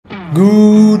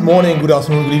Good morning, good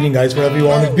afternoon, good evening guys, wherever you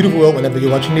are in this beautiful world, whenever you're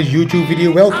watching this YouTube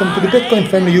video. Welcome to the Bitcoin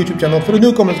Family YouTube channel. For the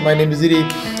newcomers, my name is Didi.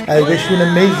 I wish you an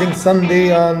amazing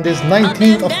Sunday on this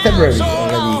 19th of February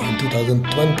already in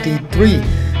 2023.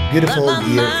 Beautiful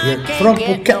year here from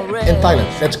Phuket in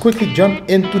Thailand. Let's quickly jump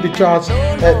into the charts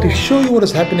to show you what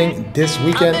is happening this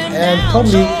weekend and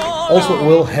probably also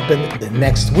will happen the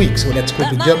next week. So let's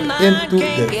quickly jump into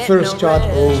the first chart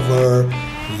over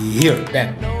here.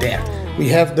 Then there. We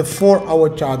have the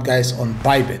 4-hour chart, guys, on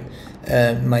Bybit.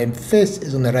 My face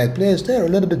is on the right place. They're a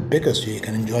little bit bigger, so you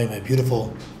can enjoy my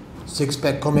beautiful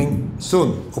six-pack coming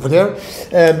soon over there.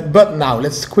 But now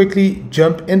let's quickly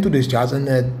jump into these charts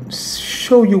and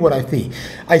show you what I see.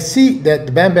 I see that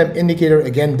the Bam Bam indicator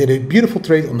again did a beautiful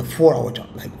trade on the 4-hour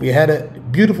chart. Like we had a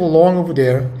beautiful long over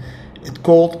there. It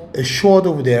called a short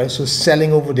over there, so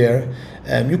selling over there.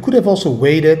 You could have also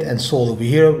waited and sold over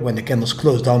here when the candles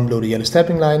closed down below the yellow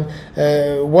stepping line.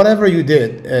 Whatever you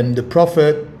did, the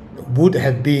profit would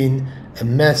have been a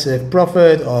massive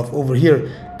profit of over here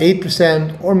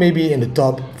 8% or maybe in the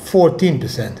top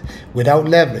 14% without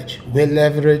leverage. With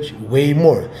leverage, way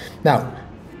more. Now,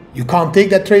 you can't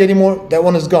take that trade anymore, that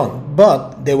one is gone.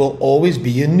 But there will always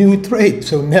be a new trade,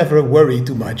 so never worry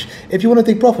too much. If you want to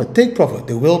take profit, take profit.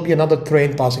 There will be another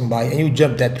train passing by and you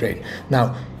jump that trade.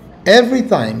 Now, every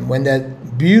time when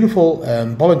that beautiful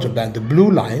Bollinger Band, the blue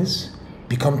lines,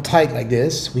 become tight like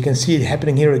this, we can see it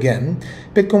happening here again,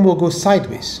 Bitcoin will go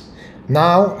sideways.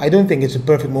 Now, I don't think it's a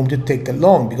perfect moment to take the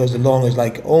long because the long is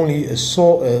like only a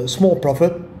small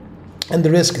profit and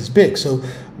the risk is big. So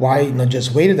why not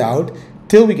just wait it out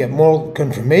till we get more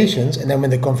confirmations, and then when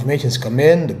the confirmations come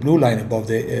in, the blue line above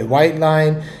the white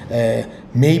line,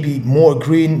 maybe more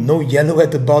green, no yellow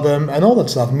at the bottom, and all that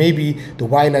stuff. Maybe the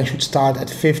white line should start at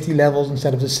 50 levels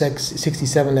instead of the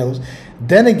 67 levels.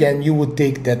 Then again, you would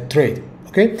take that trade.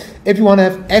 Okay, if you want to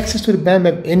have access to the Bam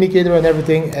Bam indicator and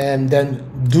everything, and then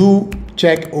do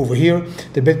check over here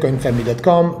the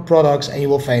bitcoinfamily.com products and you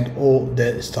will find all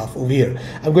the stuff over here.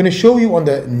 I'm going to show you on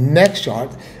the next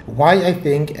chart why I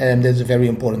think that's a very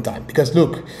important time, because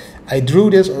look, I drew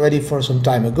this already for some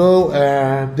time ago.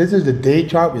 This is the day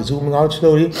chart. We're zooming out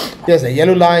slowly. There's a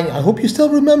yellow line. I hope you still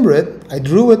remember it. I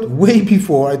drew it way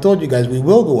before. I told you guys we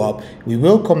will go up, we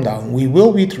will come down, we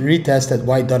will retest that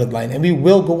white dotted line, and we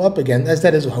will go up again, as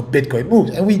that is how Bitcoin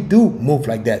moves. And we do move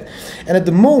like that. And at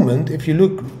the moment, if you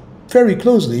look very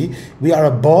closely, we are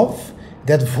above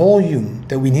that volume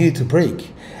that we needed to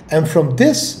break. And from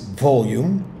this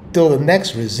volume till the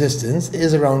next resistance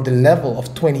is around the level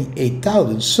of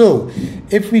 28,000. So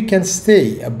if we can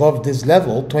stay above this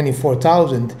level,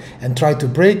 24,000, and try to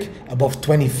break above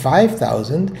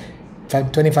 25,000,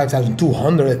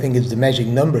 25,200, I think is the magic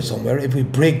number somewhere. If we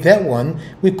break that one,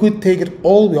 we could take it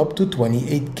all the way up to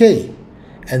 28K.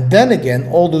 And then again,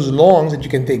 all those longs that you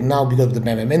can take now because of the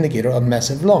Bam Bam indicator are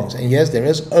massive longs. And yes, there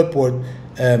is upward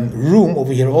room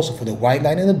over here also for the white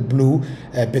line and the blue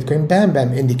Bitcoin Bam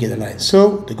Bam indicator line.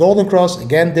 So the golden cross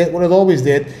again did what it always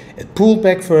did. It pulled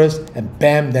back first and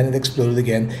bam, then it exploded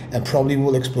again, and probably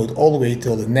will explode all the way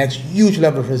till the next huge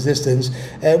level of resistance,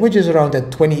 which is around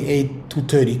that 28 to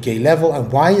 30K level.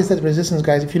 And why is that resistance,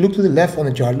 guys? If you look to the left on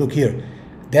the chart, look here.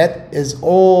 That is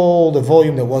all the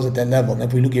volume that was at that level. And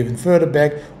if we look even further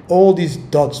back, all these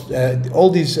dots, all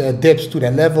these dips to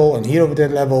that level and here over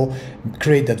that level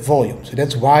create that volume. So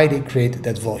that's why they create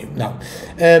that volume. Now,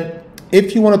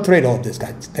 if you want to trade all of this,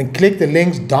 guys, then click the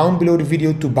links down below the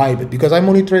video to Bybit, because I'm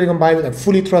only trading on Bybit. I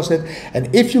fully trust it. And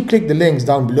if you click the links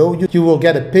down below, you will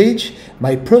get a page,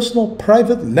 my personal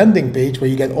private lending page, where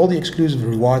you get all the exclusive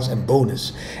rewards and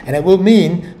bonus. And it will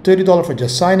mean $30 for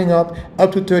just signing up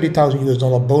to 30,000 US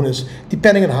dollar bonus,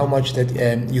 depending on how much that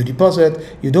you deposit.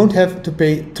 You don't have to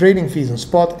pay trading fees on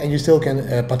spot, and you still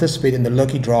can participate in the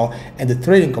lucky draw and the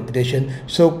trading competition.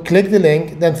 So click the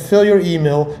link, then fill your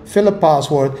email, fill a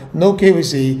password, no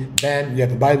KYC, bam, you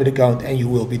have a Bybit account and you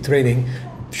will be trading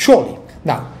shortly.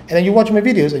 Now, and then you watch my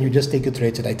videos and you just take the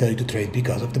trades that I tell you to trade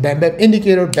because of the Bam Bam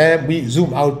indicator. Bam, we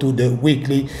zoom out to the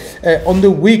weekly. On the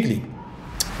weekly,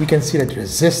 we can see that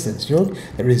resistance,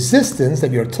 the resistance that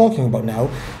we are talking about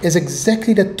now is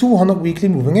exactly the 200 weekly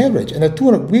moving average. And the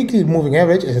 200 weekly moving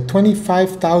average is at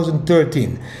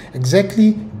 25,013.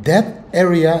 Exactly that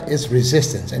area is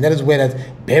resistance, and that is where that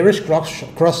bearish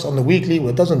cross on the weekly, well,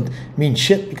 it doesn't mean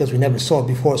shit because we never saw it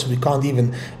before, so we can't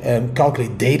even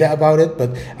calculate data about it, but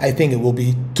I think it will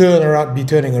be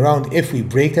turning around if we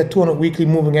break that 200 weekly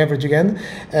moving average again,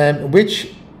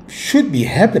 which should be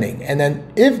happening. And then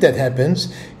if that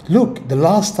happens, look, the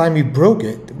last time we broke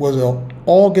it was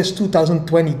August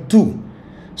 2022.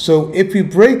 So if we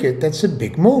break it, that's a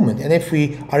big moment. And if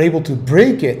we are able to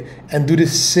break it and do the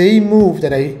same move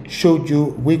that I showed you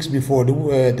weeks before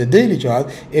the daily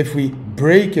chart, if we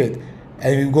break it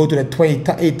and we go to that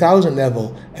 28,000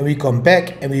 level and we come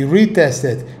back and we retest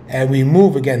it and we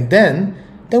move again, then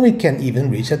we can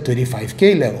even reach that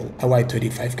 35k level. And why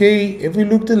 35k? If we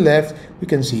look to the left, we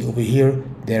can see over here,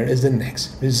 there is the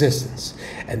next resistance.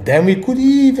 And then we could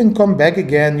even come back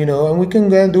again, you know, and we can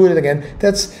go and do it again.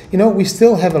 That's, you know, we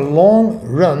still have a long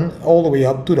run all the way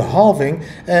up to the halving,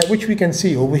 which we can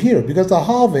see over here, because the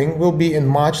halving will be in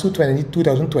March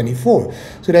 2024.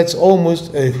 So that's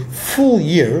almost a full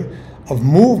year of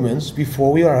movements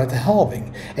before we are at the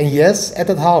halving. And yes, at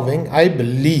that halving, I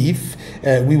believe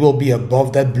we will be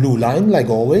above that blue line, like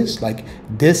always. Like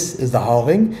this is the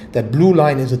halving. That blue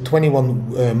line is a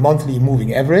 21 monthly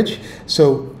moving average.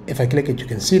 So if I click it, you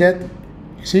can see that.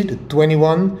 You see the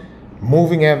 21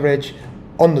 moving average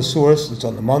on the source, it's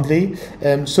on the monthly.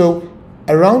 So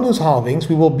around those halvings,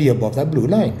 we will be above that blue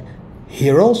line.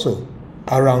 Here also,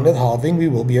 around that halving, we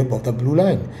will be above that blue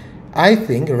line. I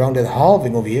think around that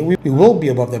halving over here, we will be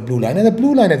above that blue line. And the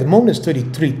blue line at the moment is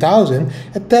 33,000.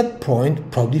 At that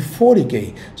point, probably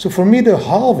 40k. So for me, the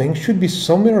halving should be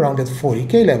somewhere around that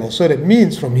 40k level. So that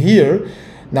means from here,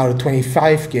 now the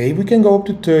 25k, we can go up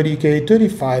to 30k,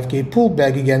 35k, pull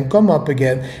back again, come up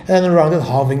again, and around that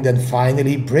halving, then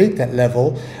finally break that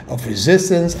level of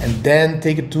resistance and then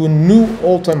take it to a new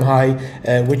all-time high,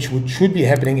 which should be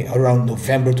happening around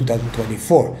November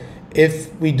 2024.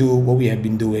 If we do what we have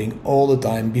been doing all the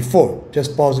time before.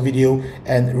 Just pause the video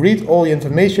and read all the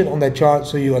information on that chart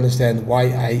so you understand why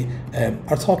I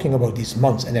are talking about these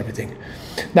months and everything.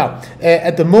 Now,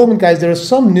 at the moment, guys, there is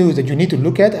some news that you need to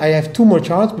look at. I have 2 more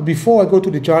charts, but before I go to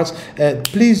the charts,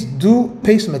 please do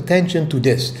pay some attention to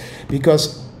this,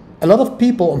 because a lot of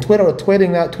people on Twitter are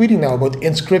tweeting now about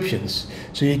inscriptions.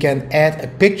 So you can add a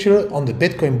picture on the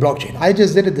Bitcoin blockchain. I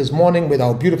just did it this morning with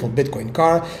our beautiful Bitcoin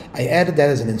car. I added that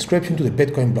as an inscription to the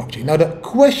Bitcoin blockchain. Now the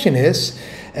question is,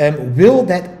 will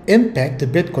that impact the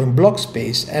Bitcoin block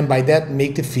space and by that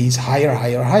make the fees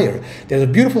higher? There's a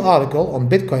beautiful article on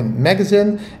Bitcoin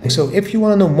Magazine. And so if you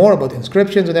want to know more about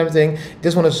inscriptions and everything,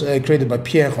 this one is created by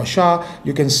Pierre Rochard.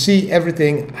 You can see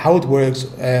everything, how it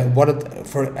works, and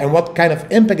what kind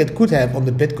of impact it could have on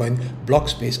the Bitcoin block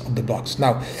space of the blocks.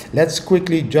 Now, let's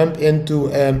quickly jump into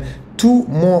 2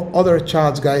 more other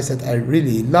charts, guys, that I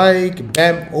really like.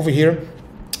 Bam, over here.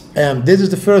 This is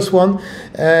the first one.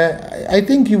 I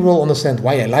think you will understand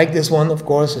why I like this one. Of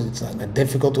course, it's not that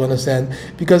difficult to understand,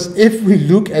 because if we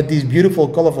look at these beautiful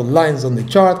colorful lines on the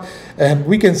chart,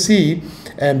 we can see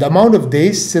the amount of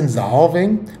days since the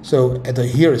halving. So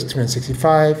here is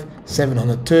 365,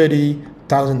 730,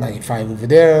 1095 over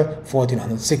there,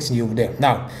 1460 over there.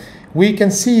 Now, we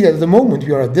can see that at the moment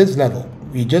we are at this level.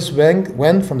 We just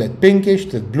went from that pinkish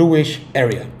to that bluish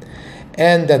area,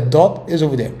 and that dot is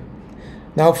over there.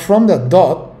 Now from that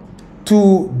dot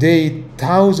to day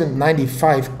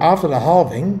 1095 after the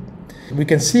halving, we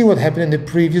can see what happened in the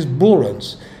previous bull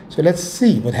runs. So let's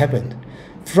see what happened.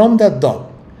 From that dot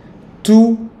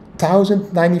to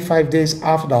 1095 days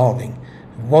after the halving,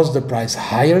 was the price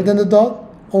higher than the dot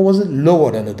or was it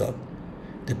lower than the dot?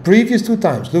 The previous 2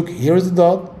 times, look, here is the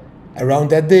dot. Around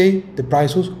that day, the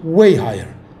price was way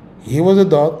higher. Here was the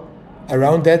dot.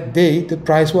 Around that day, the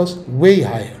price was way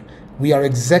higher. We are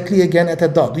exactly again at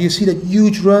that dot. Do you see that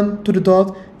huge run to the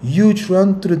dot? Huge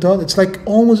run to the dot. It's like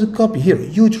almost a copy here.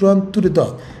 Huge run to the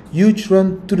dot. Huge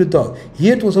run to the dot.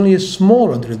 Here it was only a small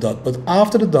run to the dot. But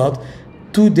after the dot,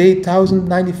 to day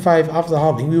 1095 after the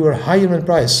halving, we were higher in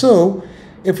price. So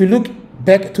if we look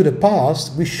back to the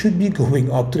past, we should be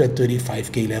going up to that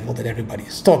 35k level that everybody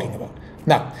is talking about.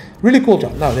 Now, really cool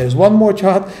chart. Now, there's one more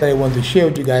chart that I want to share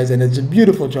with you guys, and it's a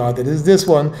beautiful chart. It is this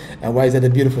one. And why is that a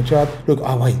beautiful chart? Look,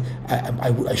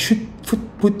 I should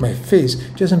put my face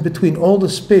just in between all the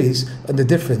space and the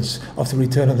difference of the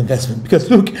return on investment. Because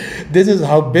look, this is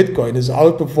how Bitcoin is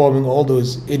outperforming all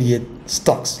those idiot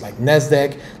stocks like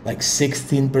NASDAQ, like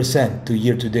 16%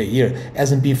 to day year.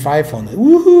 S&P 500,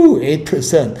 woohoo,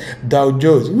 8%. Dow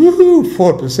Jones, woohoo,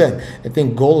 4%. I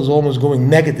think gold is almost going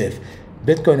negative.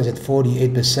 Bitcoin is at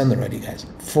 48% already, guys.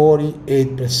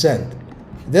 48%.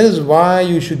 That is why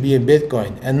you should be in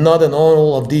Bitcoin and not in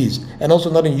all of these, and also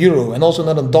not in euro, and also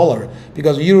not in dollar,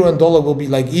 because euro and dollar will be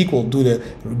like equal to the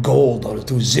gold or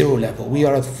to 0 level. We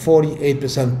are at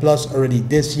 48% plus already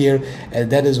this year,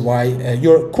 and that is why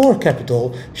your core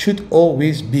capital should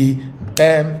always be,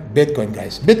 bam, Bitcoin,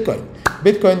 guys. Bitcoin.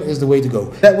 Bitcoin is the way to go.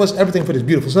 That was everything for this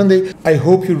beautiful Sunday. I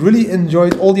hope you really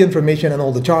enjoyed all the information and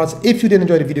all the charts. If you did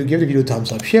enjoy the video, give the video a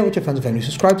thumbs up, share with your friends and family,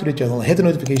 subscribe to the channel, hit the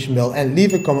notification bell, and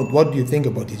leave a comment. What do you think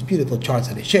about these beautiful charts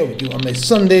that I share with you on my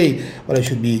Sunday, when I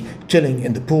should be chilling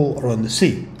in the pool or on the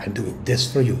sea? I'm doing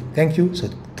this for you. Thank you. So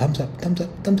thumbs up, thumbs up,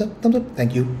 thumbs up, thumbs up.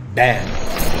 Thank you.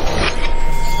 Bam.